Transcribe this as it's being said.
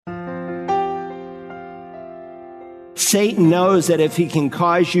Satan knows that if he can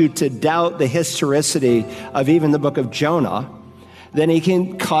cause you to doubt the historicity of even the book of Jonah, then he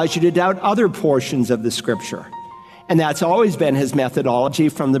can cause you to doubt other portions of the scripture. And that's always been his methodology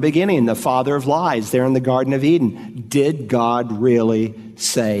from the beginning, the father of lies there in the Garden of Eden. Did God really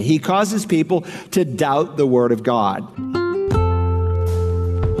say? He causes people to doubt the word of God.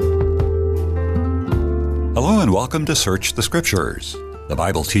 Hello and welcome to Search the Scriptures, the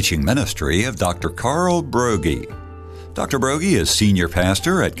Bible teaching ministry of Dr. Carl Broggi. Dr. Broggi is senior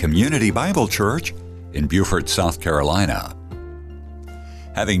pastor at Community Bible Church in Beaufort, South Carolina.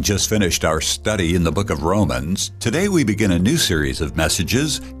 Having just finished our study in the book of Romans, today we begin a new series of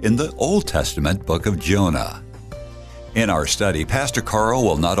messages in the Old Testament book of Jonah. In our study, Pastor Carl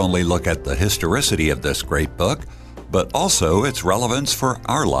will not only look at the historicity of this great book, but also its relevance for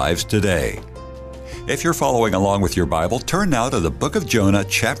our lives today. If you're following along with your Bible, turn now to the book of Jonah,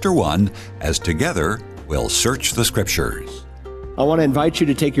 chapter 1, as together we'll search the Scriptures. I want to invite you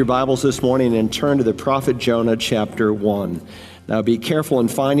to take your Bibles this morning and turn to the prophet Jonah, chapter 1. Now, be careful in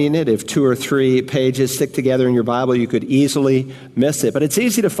finding it. If 2 or 3 pages stick together in your Bible, you could easily miss it. But it's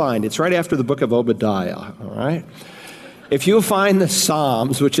easy to find. It's right after the book of Obadiah, all right? If you find the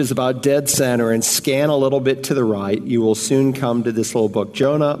Psalms, which is about dead center, and scan a little bit to the right, you will soon come to this little book,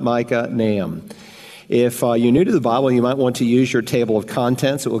 Jonah, Micah, Nahum. If you're new to the Bible, you might want to use your table of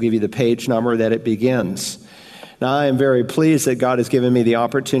contents. It will give you the page number that it begins. Now, I am very pleased that God has given me the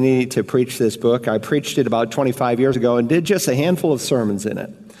opportunity to preach this book. I preached it about 25 years ago and did just a handful of sermons in it.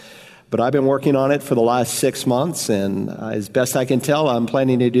 But I've been working on it for the last 6 months, and as best I can tell, I'm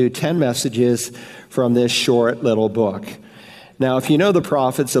planning to do 10 messages from this short little book. Now, if you know the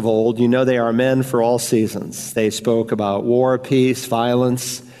prophets of old, you know they are men for all seasons. They spoke about war, peace,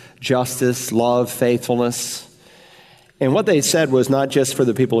 violence, justice, love, faithfulness. And what they said was not just for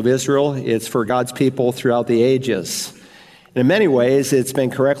the people of Israel, it's for God's people throughout the ages. And in many ways, it's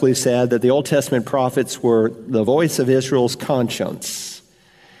been correctly said that the Old Testament prophets were the voice of Israel's conscience.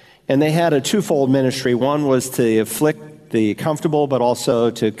 And they had a twofold ministry. One was to afflict the comfortable, but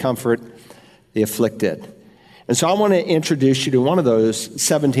also to comfort the afflicted. And so I want to introduce you to one of those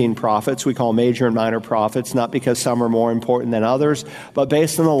 17 prophets we call major and minor prophets, not because some are more important than others, but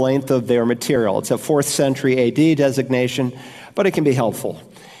based on the length of their material. It's a 4th century AD designation, but it can be helpful.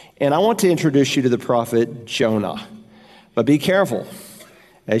 And I want to introduce you to the prophet Jonah. But be careful.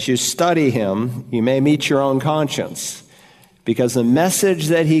 As you study him, you may meet your own conscience, because the message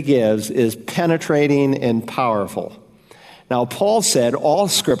that he gives is penetrating and powerful. Now, Paul said all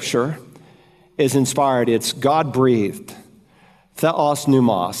Scripture is inspired. It's God-breathed. Theos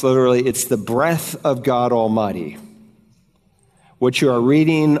pneumos. Literally, it's the breath of God Almighty. What you are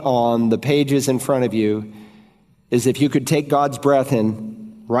reading on the pages in front of you is if you could take God's breath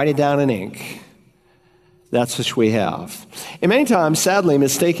and write it down in ink. That's what we have. And many times, sadly,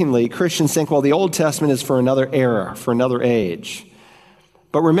 mistakenly, Christians think, well, the Old Testament is for another era, for another age.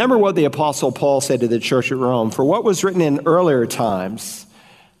 But remember what the Apostle Paul said to the church at Rome. For what was written in earlier times,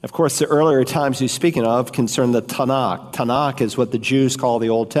 of course, the earlier times he's speaking of concern the Tanakh. Tanakh is what the Jews call the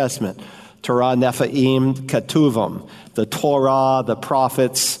Old Testament. Torah, Nephiim, Ketuvim, the Torah, the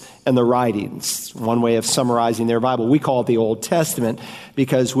prophets, and the writings. One way of summarizing their Bible. We call it the Old Testament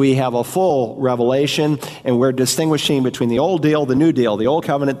because we have a full revelation and we're distinguishing between the Old Deal, the New Deal, the Old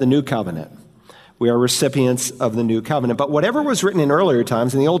Covenant, the New Covenant. We are recipients of the New Covenant. But whatever was written in earlier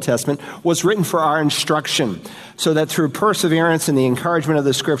times in the Old Testament was written for our instruction, so that through perseverance and the encouragement of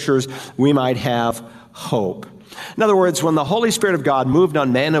the Scriptures, we might have hope. In other words, when the Holy Spirit of God moved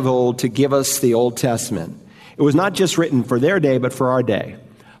on men of old to give us the Old Testament, it was not just written for their day, but for our day.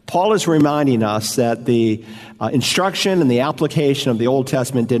 Paul is reminding us that the instruction and the application of the Old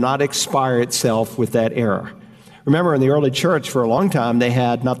Testament did not expire itself with that era. Remember, in the early church, for a long time, they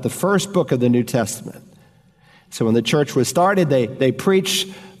had not the first book of the New Testament. So when the church was started, they preached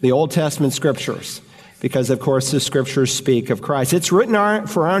the Old Testament Scriptures because, of course, the Scriptures speak of Christ. It's written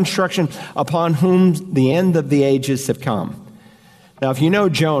for our instruction upon whom the end of the ages have come. Now, if you know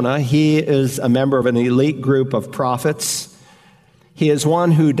Jonah, he is a member of an elite group of prophets. He is one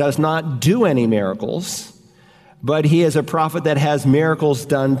who does not do any miracles, but he is a prophet that has miracles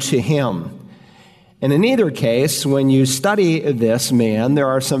done to him. And in either case, when you study this man, there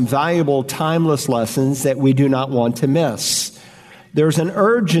are some valuable, timeless lessons that we do not want to miss. There's an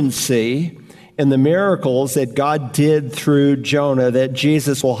urgency in the miracles that God did through Jonah that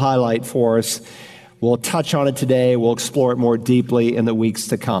Jesus will highlight for us. We'll touch on it today. We'll explore it more deeply in the weeks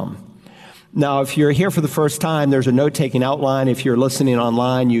to come. Now, if you're here for the first time, there's a note-taking outline. If you're listening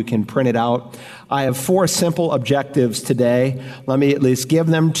online, you can print it out. I have 4 simple objectives today. Let me at least give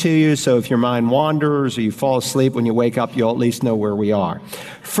them to you, so if your mind wanders or you fall asleep when you wake up, you'll at least know where we are.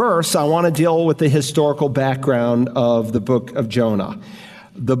 First, I want to deal with the historical background of the book of Jonah.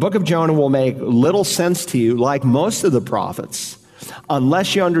 The book of Jonah will make little sense to you, like most of the prophets,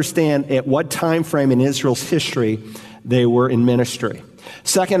 unless you understand at what time frame in Israel's history they were in ministry.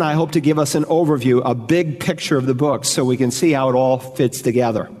 Second, I hope to give us an overview, a big picture of the book, so we can see how it all fits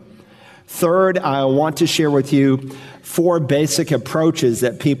together. Third, I want to share with you 4 basic approaches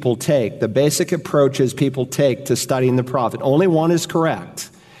that people take, the basic approaches people take to studying the prophet. Only one is correct,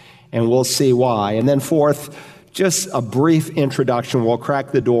 and we'll see why. And then fourth, just a brief introduction. We'll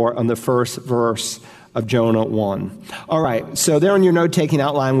crack the door on the first verse of Jonah 1. All right, so there in your note-taking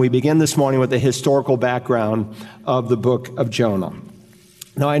outline, we begin this morning with the historical background of the book of Jonah.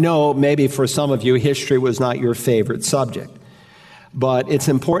 Now, I know maybe for some of you, history was not your favorite subject, but it's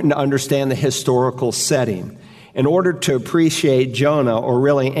important to understand the historical setting. In order to appreciate Jonah, or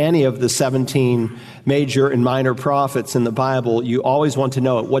really any of the 17 major and minor prophets in the Bible, you always want to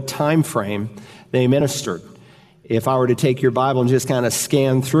know at what time frame they ministered. If I were to take your Bible and just kind of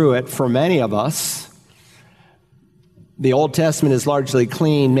scan through it, for many of us, the Old Testament is largely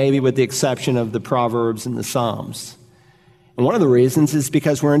clean, maybe with the exception of the Proverbs and the Psalms. And one of the reasons is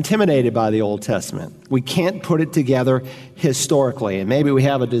because we're intimidated by the Old Testament. We can't put it together historically. And maybe we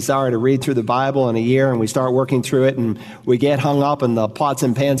have a desire to read through the Bible in a year, and we start working through it, and we get hung up in the pots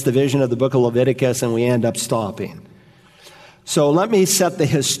and pans division of the book of Leviticus, and we end up stopping. So let me set the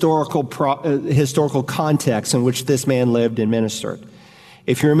historical context in which this man lived and ministered.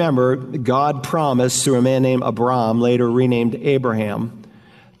 If you remember, God promised through a man named Abram, later renamed Abraham,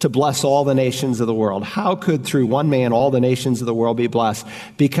 to bless all the nations of the world. How could through one man all the nations of the world be blessed?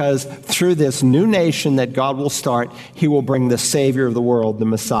 Because through this new nation that God will start, he will bring the Savior of the world, the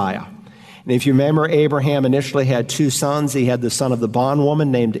Messiah. And if you remember, Abraham initially had 2 sons. He had the son of the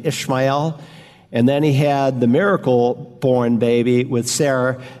bondwoman named Ishmael, and then he had the miracle-born baby with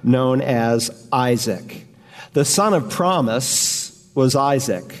Sarah known as Isaac. The son of promise was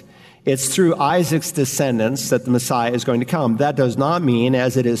Isaac. It's through Isaac's descendants that the Messiah is going to come. That does not mean,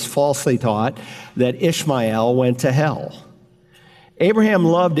 as it is falsely taught, that Ishmael went to hell. Abraham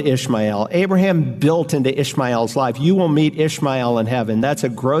loved Ishmael. Abraham built into Ishmael's life. You will meet Ishmael in heaven. That's a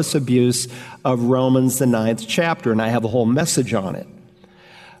gross abuse of Romans, the 9th chapter, and I have a whole message on it.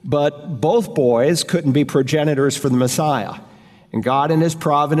 But both boys couldn't be progenitors for the Messiah. And God, in his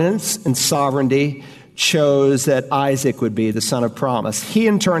providence and sovereignty, chose that Isaac would be the son of promise. He,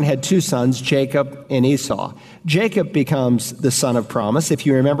 in turn, had 2 sons, Jacob and Esau. Jacob becomes the son of promise. If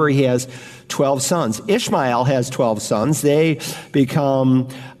you remember, he has 12 sons. Ishmael has 12 sons. They become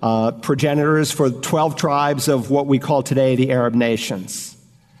progenitors for 12 tribes of what we call today the Arab nations.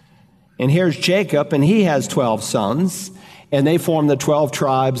 And here's Jacob, and he has 12 sons, and they form the 12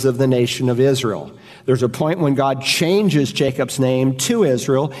 tribes of the nation of Israel. There's a point when God changes Jacob's name to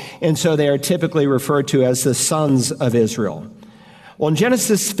Israel, and so they are typically referred to as the sons of Israel. Well, in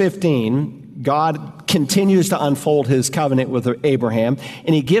Genesis 15, God continues to unfold his covenant with Abraham,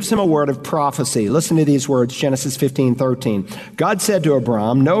 and he gives him a word of prophecy. Listen to these words, Genesis 15:13. God said to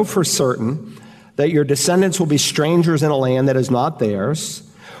Abram, "Know for certain that your descendants will be strangers in a land that is not theirs,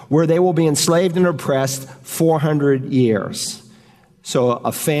 where they will be enslaved and oppressed 400 years. So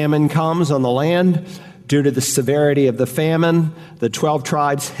a famine comes on the land. Due to the severity of the famine, the 12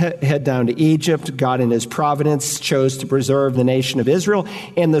 tribes head down to Egypt. God in his providence chose to preserve the nation of Israel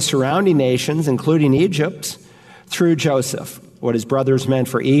and the surrounding nations, including Egypt, through Joseph. What his brothers meant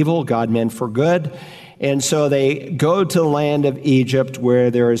for evil, God meant for good. And so they go to the land of Egypt where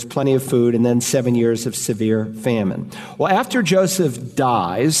there is plenty of food, and then 7 years of severe famine. Well, after Joseph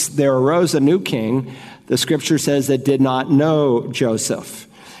dies, there arose a new king, the scripture says, that did not know Joseph.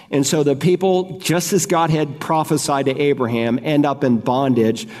 And so the people, just as God had prophesied to Abraham, end up in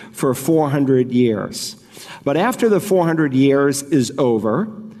bondage for 400 years. But after the 400 years is over,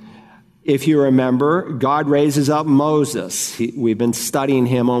 if you remember, God raises up Moses. We've been studying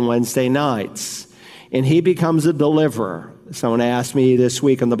him on Wednesday nights. And he becomes a deliverer. Someone asked me this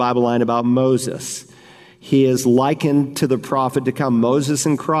week on the Bible line about Moses. He is likened to the prophet to come. Moses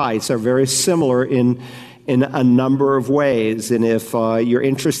and Christ are very similar in a number of ways. And if you're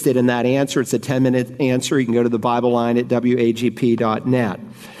interested in that answer, it's a 10-minute answer. You can go to the Bible line at wagp.net.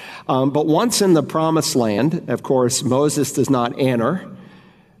 But once in the promised land, of course, Moses does not enter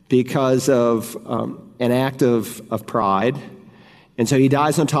because of an act of pride. And so he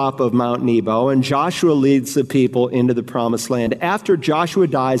dies on top of Mount Nebo, and Joshua leads the people into the promised land. After Joshua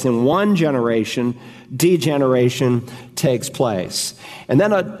dies, in one generation, degeneration takes place. And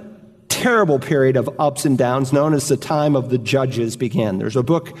then a terrible period of ups and downs known as the time of the Judges began. There's a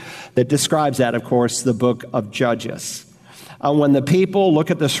book that describes that, of course, the book of Judges. When the people look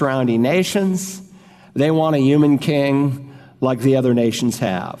at the surrounding nations, they want a human king like the other nations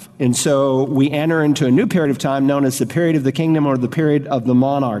have. And so we enter into a new period of time known as the period of the kingdom or the period of the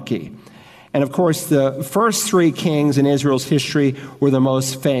monarchy. And of course, the first three kings in Israel's history were the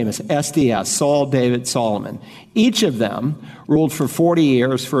most famous, SDS, Saul, David, Solomon. Each of them ruled for 40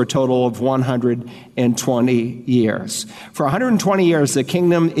 years for a total of 120 years. For 120 years, the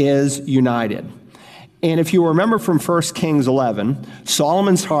kingdom is united. And if you remember from 1 Kings 11,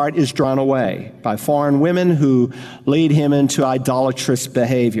 Solomon's heart is drawn away by foreign women who lead him into idolatrous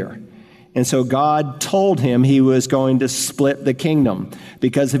behavior. And so God told him he was going to split the kingdom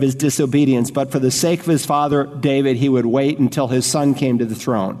because of his disobedience. But for the sake of his father David, he would wait until his son came to the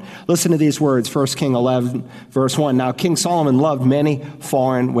throne. Listen to these words, 1 Kings 11, verse 1. Now King Solomon loved many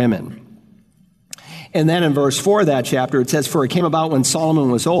foreign women. And then in verse 4 of that chapter, it says, for it came about when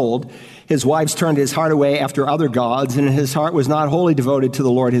Solomon was old, his wives turned his heart away after other gods, and his heart was not wholly devoted to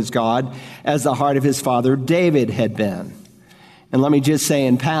the Lord his God, as the heart of his father David had been. And let me just say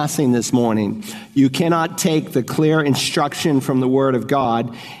in passing this morning, you cannot take the clear instruction from the Word of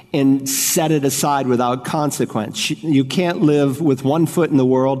God and set it aside without consequence. You can't live with one foot in the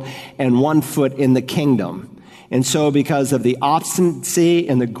world and one foot in the kingdom. And so because of the obstinacy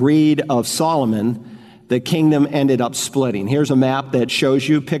and the greed of Solomon, the kingdom ended up splitting. Here's a map that shows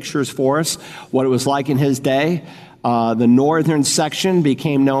you pictures for us, what it was like in his day. The northern section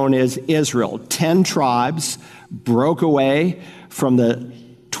became known as Israel. 10 tribes broke away from the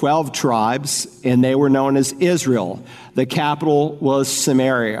 12 tribes, and they were known as Israel. The capital was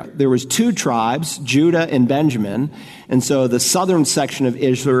Samaria. There was 2 tribes, Judah and Benjamin, and so the southern section of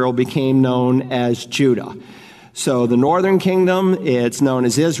Israel became known as Judah. So the northern kingdom, it's known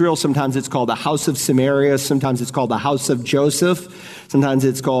as Israel. Sometimes it's called the house of Samaria. Sometimes it's called the house of Joseph. Sometimes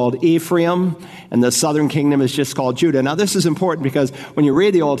it's called Ephraim. And the southern kingdom is just called Judah. Now this is important because when you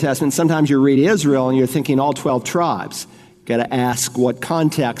read the Old Testament, sometimes you read Israel and you're thinking all 12 tribes. Got to ask what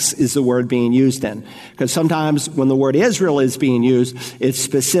context is the word being used in. Because sometimes when the word Israel is being used, it's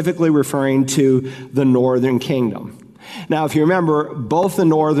specifically referring to the northern kingdom. Now, if you remember, both the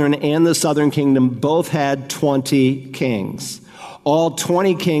northern and the southern kingdom both had 20 kings. All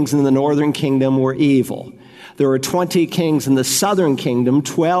 20 kings in the northern kingdom were evil. There were 20 kings in the southern kingdom.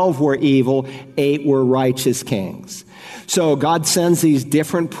 12 were evil, 8 were righteous kings. So God sends these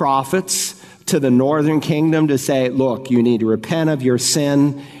different prophets to the northern kingdom to say, look, you need to repent of your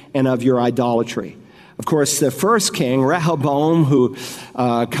sin and of your idolatry. Of course, the first king, Rehoboam, who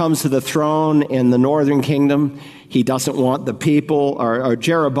comes to the throne in the northern kingdom, he doesn't want the people, or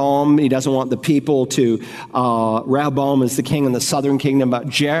Jeroboam, he doesn't want the people to, Rehoboam is the king in the southern kingdom, but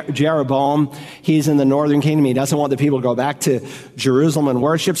Jeroboam, he's in the northern kingdom. He doesn't want the people to go back to Jerusalem and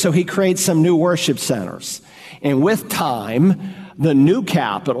worship, so he creates some new worship centers. And with time, the new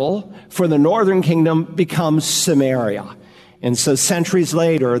capital for the northern kingdom becomes Samaria. And so centuries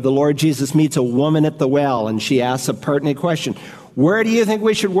later, the Lord Jesus meets a woman at the well, and she asks a pertinent question. Where do you think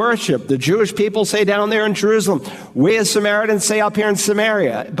we should worship? The Jewish people say down there in Jerusalem. We as Samaritans say up here in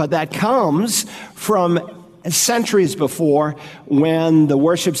Samaria. But that comes from centuries before when the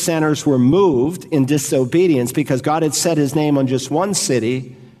worship centers were moved in disobedience because God had set his name on just one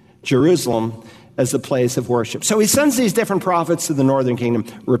city, Jerusalem, as the place of worship. So he sends these different prophets to the northern kingdom.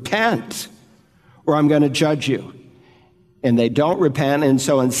 Repent, or I'm going to judge you. And they don't repent. And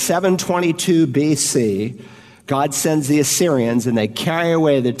so in 722 BC, God sends the Assyrians, and they carry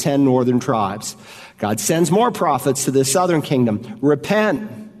away the 10 northern tribes. God sends more prophets to the southern kingdom.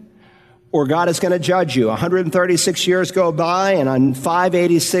 Repent, or God is going to judge you. 136 years go by, and on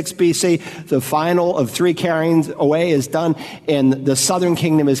 586 BC, the final of 3 carryings away is done, and the southern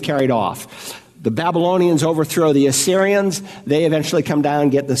kingdom is carried off. The Babylonians overthrow the Assyrians. They eventually come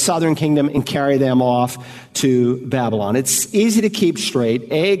down, get the southern kingdom, and carry them off to Babylon. It's easy to keep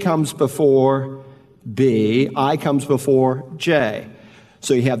straight. A comes before B. I comes before J.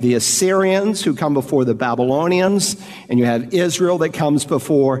 So you have the Assyrians who come before the Babylonians, and you have Israel that comes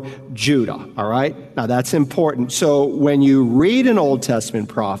before Judah. All right? Now that's important. So when you read an Old Testament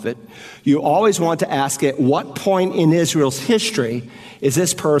prophet, you always want to ask at what point in Israel's history is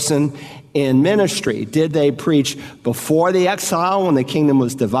this person in ministry? Did they preach before the exile when the kingdom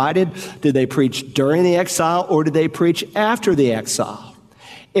was divided? Did they preach during the exile, or did they preach after the exile?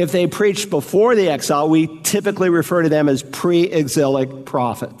 If they preached before the exile, we typically refer to them as pre-exilic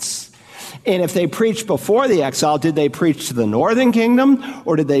prophets. And if they preached before the exile, did they preach to the northern kingdom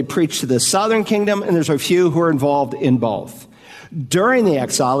or did they preach to the southern kingdom? And there's a few who are involved in both. During the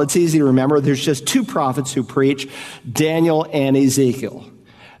exile, it's easy to remember, there's just two prophets who preach, Daniel and Ezekiel.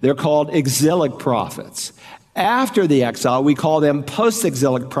 They're called exilic prophets. After the exile, we call them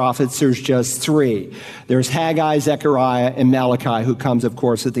post-exilic prophets. There's just three. There's Haggai, Zechariah, and Malachi, who comes, of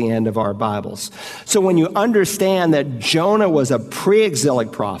course, at the end of our Bibles. So when you understand that Jonah was a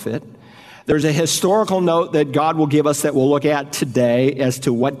pre-exilic prophet, there's a historical note that God will give us that we'll look at today as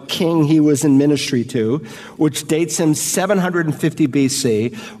to what king he was in ministry to, which dates him 750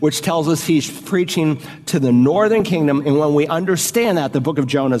 BC, which tells us he's preaching to the northern kingdom. And when we understand that, the book of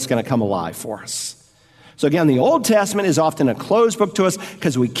Jonah is going to come alive for us. So again, the Old Testament is often a closed book to us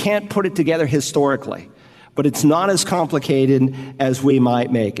because we can't put it together historically. But it's not as complicated as we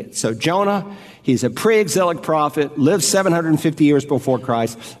might make it. So Jonah, he's a pre-exilic prophet, lived 750 years before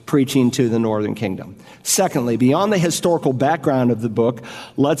Christ, preaching to the northern kingdom. Secondly, beyond the historical background of the book,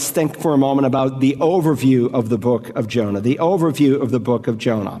 let's think for a moment about the overview of the book of Jonah. The overview of the book of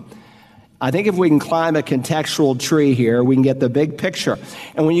Jonah. I think if we can climb a contextual tree here, we can get the big picture.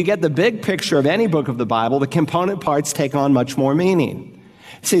 And when you get the big picture of any book of the Bible, the component parts take on much more meaning.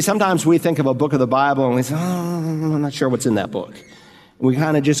 See, sometimes we think of a book of the Bible and we say, I'm not sure what's in that book. We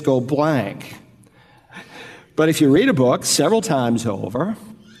kind of just go blank. But if you read a book several times over,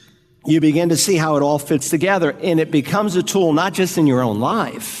 you begin to see how it all fits together, and it becomes a tool not just in your own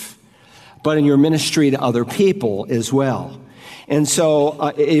life, but in your ministry to other people as well. And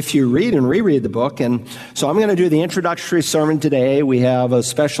so if you read and reread the book, and so I'm going to do the introductory sermon today. We have a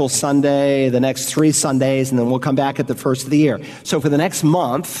special Sunday, the next 3 Sundays, and then we'll come back at the first of the year. So for the next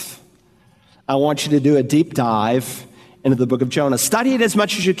month, I want you to do a deep dive into the book of Jonah. Study it as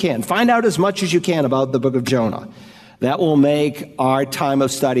much as you can. Find out as much as you can about the book of Jonah. That will make our time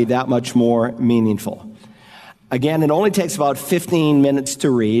of study that much more meaningful. Again, it only takes about 15 minutes to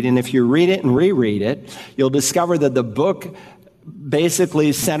read, and if you read it and reread it, you'll discover that the book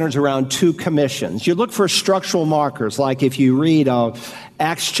basically centers around 2 commissions. You look for structural markers, like if you read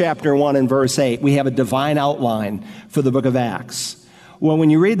Acts chapter 1 and verse 8, we have a divine outline for the book of Acts. Well, when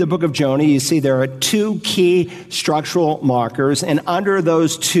you read the book of Jonah, you see there are 2 key structural markers, and under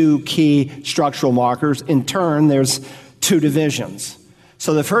those 2 key structural markers, in turn, there's 2 divisions.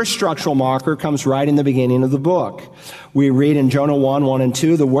 So the first structural marker comes right in the beginning of the book. We read in Jonah 1 and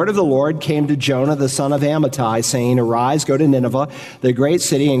 2, the word of the Lord came to Jonah, the son of Amittai, saying, arise, go to Nineveh, the great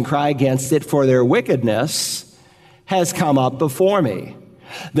city, and cry against it, for their wickedness has come up before me.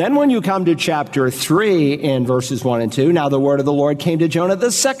 Then when you come to chapter 3 in verses 1 and 2, now the word of the Lord came to Jonah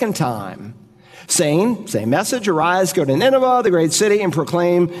the second time, saying, same message, arise, go to Nineveh, the great city, and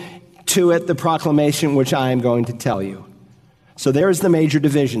proclaim to it the proclamation which I am going to tell you. So there's the major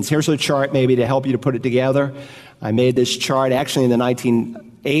divisions. Here's a chart maybe to help you to put it together. I made this chart actually in the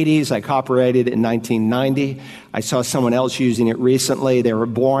 1980s. I copyrighted it in 1990. I saw someone else using it recently. They were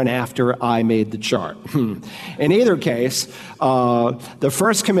born after I made the chart. In either case, the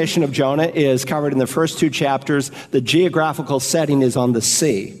first commission of Jonah is covered in the first 2 chapters. The geographical setting is on the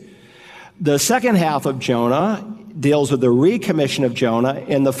sea. The second half of Jonah deals with the recommission of Jonah,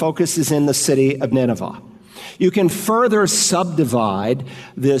 and the focus is in the city of Nineveh. You can further subdivide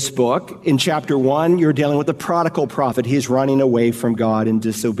this book. In chapter 1, you're dealing with the prodigal prophet. He's running away from God in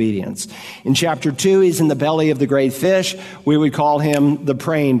disobedience. In chapter 2, he's in the belly of the great fish. We would call him the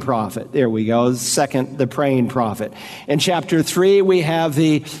praying prophet. There we go. Second, the praying prophet. In chapter 3, we have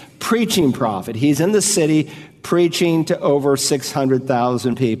the preaching prophet. He's in the city preaching to over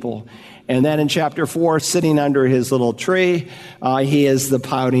 600,000 people. And then in chapter 4, sitting under his little tree, he is the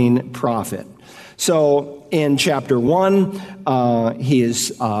pouting prophet. So in chapter 1, he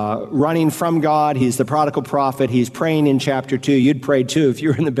is running from God. He's the prodigal prophet. He's praying in chapter 2. You'd pray too if you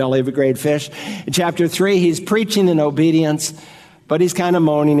were in the belly of a great fish. In chapter 3, he's preaching in obedience, but he's kind of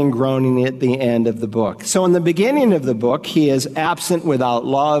moaning and groaning at the end of the book. So in the beginning of the book, he is absent without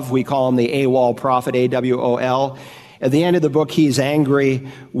love. We call him the AWOL prophet, A-W-O-L. At the end of the book, he's angry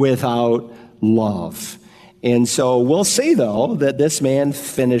without love. And so we'll see, though, that this man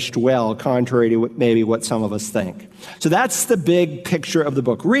finished well, contrary to maybe what some of us think. So that's the big picture of the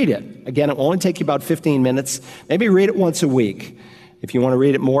book. Read it. Again, it will only take you about 15 minutes. Maybe read it once a week. If you want to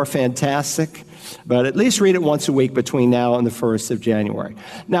read it more, fantastic. But at least read it once a week between now and the 1st of January.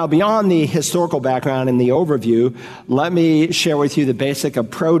 Now, beyond the historical background and the overview, let me share with you the basic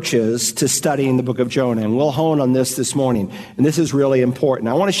approaches to studying the book of Jonah. And we'll hone on this morning. And this is really important.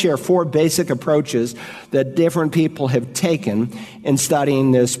 I want to share 4 basic approaches that different people have taken in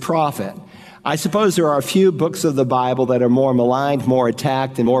studying this prophet. I suppose there are a few books of the Bible that are more maligned, more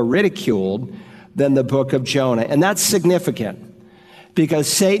attacked, and more ridiculed than the book of Jonah. And that's significant, because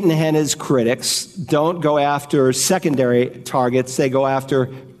Satan and his critics don't go after secondary targets, they go after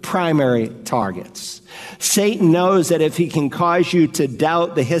primary targets. Satan knows that if he can cause you to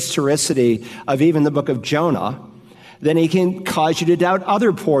doubt the historicity of even the book of Jonah, then he can cause you to doubt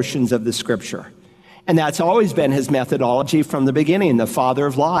other portions of the scripture. And that's always been his methodology from the beginning, the father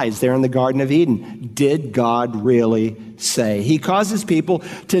of lies there in the Garden of Eden. Did God really say? He causes people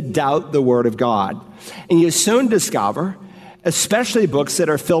to doubt the word of God. And you soon discover, especially books that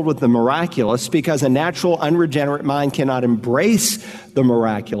are filled with the miraculous, because a natural, unregenerate mind cannot embrace the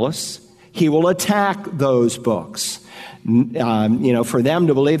miraculous, he will attack those books. For them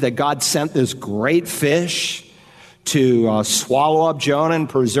to believe that God sent this great fish to swallow up Jonah and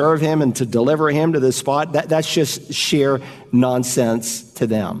preserve him and to deliver him to this spot, that's just sheer nonsense to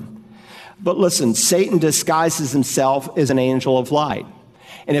them. But listen, Satan disguises himself as an angel of light.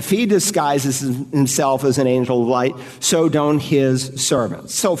 And if he disguises himself as an angel of light, so don't his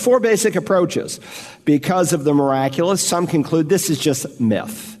servants. So 4 basic approaches. Because of the miraculous, some conclude this is just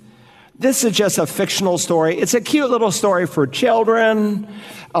myth. This is just a fictional story. It's a cute little story for children.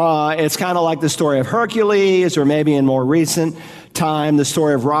 It's kind of like the story of Hercules, or maybe in more recent time, the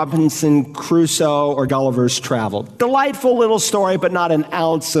story of Robinson Crusoe or Gulliver's Travel. Delightful little story, but not an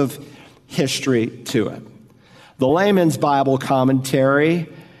ounce of history to it. The Layman's Bible commentary,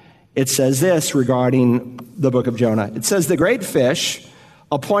 it says this regarding the book of Jonah. It says, the great fish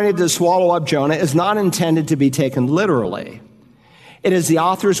appointed to swallow up Jonah is not intended to be taken literally. It is the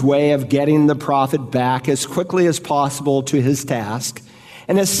author's way of getting the prophet back as quickly as possible to his task,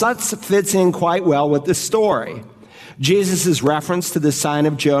 and as such fits in quite well with the story. Jesus' reference to the sign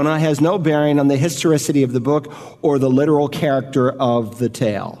of Jonah has no bearing on the historicity of the book or the literal character of the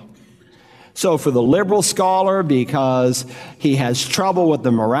tale. So for the liberal scholar, because he has trouble with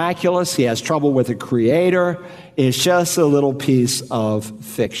the miraculous, he has trouble with the creator, it's just a little piece of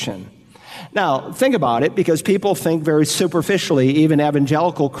fiction. Now, think about it, because people think very superficially, even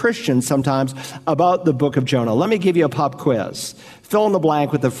evangelical Christians sometimes, about the book of Jonah. Let me give you a pop quiz. Fill in the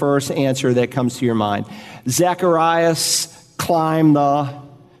blank with the first answer that comes to your mind. Zacharias climbed the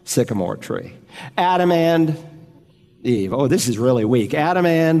sycamore tree. Adam and Eve. Oh, this is really weak. Adam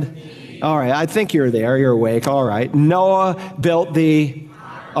and Eve. All right, I think you're there. You're awake. All right. Noah built the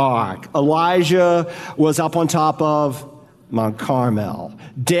ark. Elijah was up on top of Mount Carmel.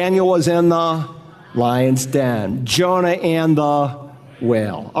 Daniel was in the lion's den. Jonah and the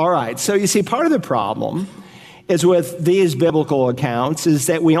whale. All right, so you see, part of the problem is with these biblical accounts is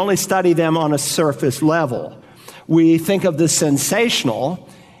that we only study them on a surface level. We think of the sensational,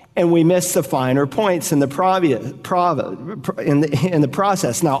 and we miss the finer points in the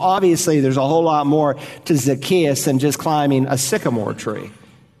process. Now, obviously, there's a whole lot more to Zacchaeus than just climbing a sycamore tree.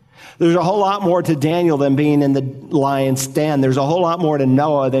 There's a whole lot more to Daniel than being in the lion's den. There's a whole lot more to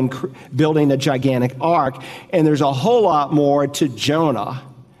Noah than building a gigantic ark. And there's a whole lot more to Jonah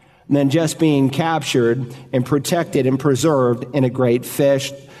than just being captured and protected and preserved in a great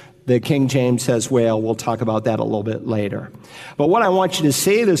fish. The King James says whale. We'll talk about that a little bit later. But what I want you to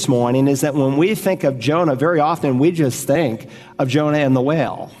see this morning is that when we think of Jonah, very often we just think of Jonah and the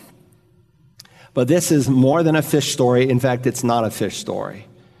whale. But this is more than a fish story. In fact, it's not a fish story.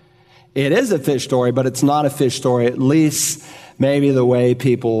 It is a fish story, but it's not a fish story, at least maybe the way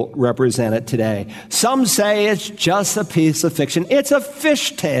people represent it today. Some say it's just a piece of fiction. It's a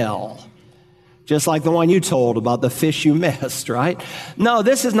fish tale. Just like the one you told about the fish you missed, right? No,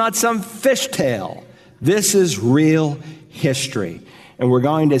 this is not some fish tale. This is real history. And we're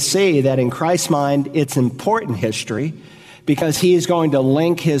going to see that in Christ's mind, it's important history because he is going to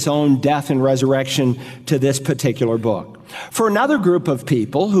link his own death and resurrection to this particular book. For another group of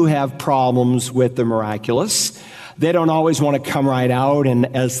people who have problems with the miraculous, they don't always want to come right out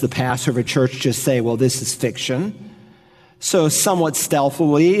and, as the pastor of a church, just say, well, this is fiction. So somewhat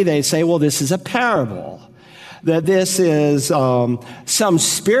stealthily, they say, well, this is a parable, that this is some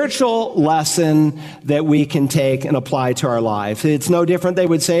spiritual lesson that we can take and apply to our life. It's no different, they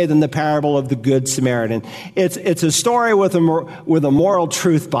would say, than the parable of the Good Samaritan. It's a story with a moral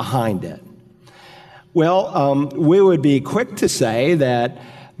truth behind it. Well, we would be quick to say that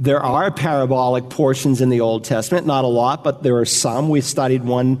There are parabolic portions in the Old Testament, not a lot, but there are some. We studied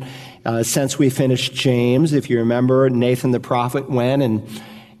one since we finished James. If you remember, Nathan the prophet went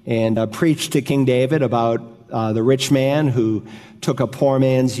and preached to King David about the rich man who took a poor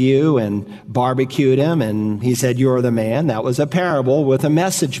man's ewe and barbecued him, and he said, "You're the man." That was a parable with a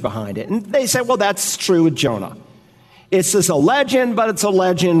message behind it. And they said, well, that's true with Jonah. It's just a legend, but it's a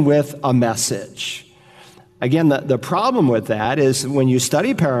legend with a message. Again, the problem with that is when you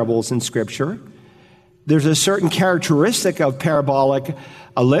study parables in Scripture, there's a certain characteristic of parabolic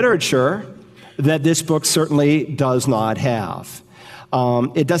literature that this book certainly does not have.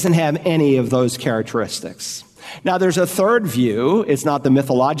 It doesn't have any of those characteristics. Now, there's a third view. It's not the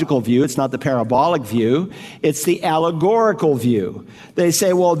mythological view. It's not the parabolic view. It's the allegorical view. They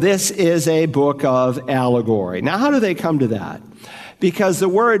say, well, this is a book of allegory. Now, how do they come to that? Because the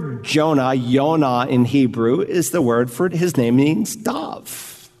word Jonah, Yonah in Hebrew, is the word for his name means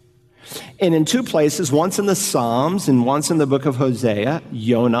dove. And in two places, once in the Psalms and once in the book of Hosea,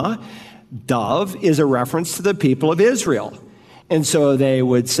 Yonah, dove, is a reference to the people of Israel. And so they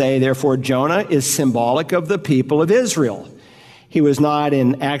would say, therefore, Jonah is symbolic of the people of Israel. He was not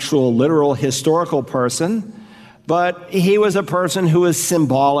an actual, literal, historical person, but he was a person who was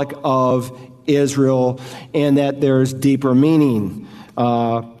symbolic of Israel, and that there's deeper meaning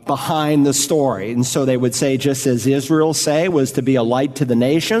behind the story. And so they would say, just as Israel, say, was to be a light to the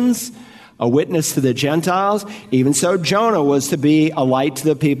nations, a witness to the Gentiles, even so Jonah was to be a light to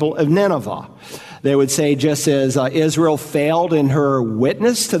the people of Nineveh. They would say, just as Israel failed in her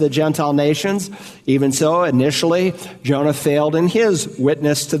witness to the Gentile nations, even so, initially, Jonah failed in his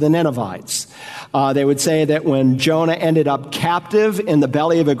witness to the Ninevites. They would say that when Jonah ended up captive in the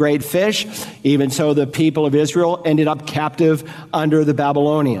belly of a great fish, even so the people of Israel ended up captive under the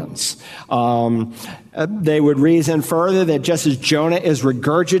Babylonians. They would reason further that just as Jonah is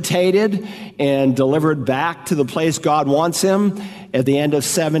regurgitated and delivered back to the place God wants him, at the end of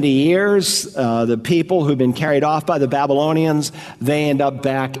 70 years, the people who've been carried off by the Babylonians, they end up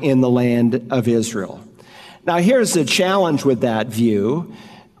back in the land of Israel. Now, here's the challenge with that view.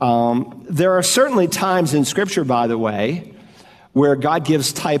 There are certainly times in Scripture, by the way, where God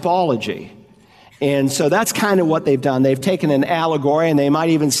gives typology. And so that's kind of what they've done. They've taken an allegory, and they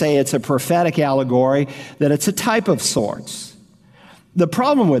might even say it's a prophetic allegory, that it's a type of sorts. The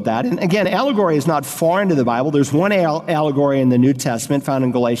problem with that, and again, allegory is not foreign to the Bible. There's one allegory in the New Testament found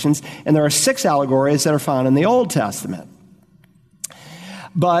in Galatians, and there are 6 allegories that are found in the Old Testament.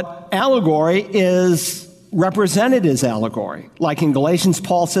 But allegory is represented as allegory. Like in Galatians,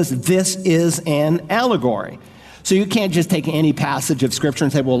 Paul says, this is an allegory. So you can't just take any passage of Scripture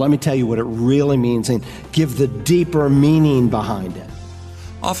and say, well, let me tell you what it really means and give the deeper meaning behind it.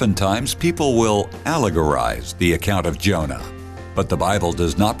 Oftentimes, people will allegorize the account of Jonah, but the Bible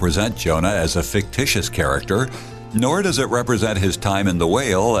does not present Jonah as a fictitious character, nor does it represent his time in the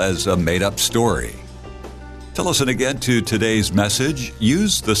whale as a made-up story. To listen again to today's message,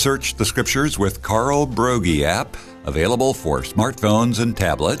 use the Search the Scriptures with Carl Broggi app, available for smartphones and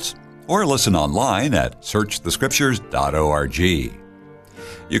tablets, or listen online at searchthescriptures.org.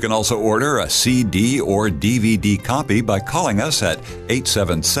 You can also order a CD or DVD copy by calling us at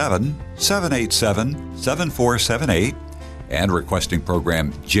 877-787-7478 and requesting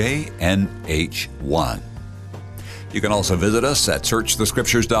program JNH1. You can also visit us at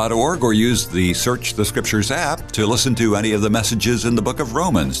searchthescriptures.org or use the Search the Scriptures app to listen to any of the messages in the book of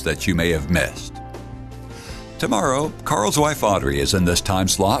Romans that you may have missed. Tomorrow, Carl's wife Audrey is in this time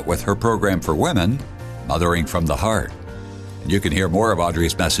slot with her program for women, Mothering from the Heart. You can hear more of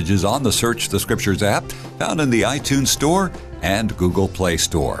Audrey's messages on the Search the Scriptures app found in the iTunes Store and Google Play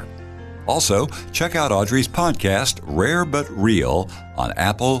Store. Also, check out Audrey's podcast, Rare But Real, on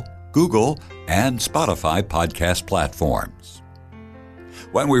Apple, Google, and Spotify podcast platforms.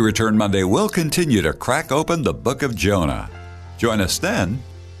 When we return Monday, we'll continue to crack open the book of Jonah. Join us then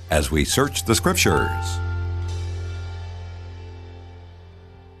as we search the Scriptures.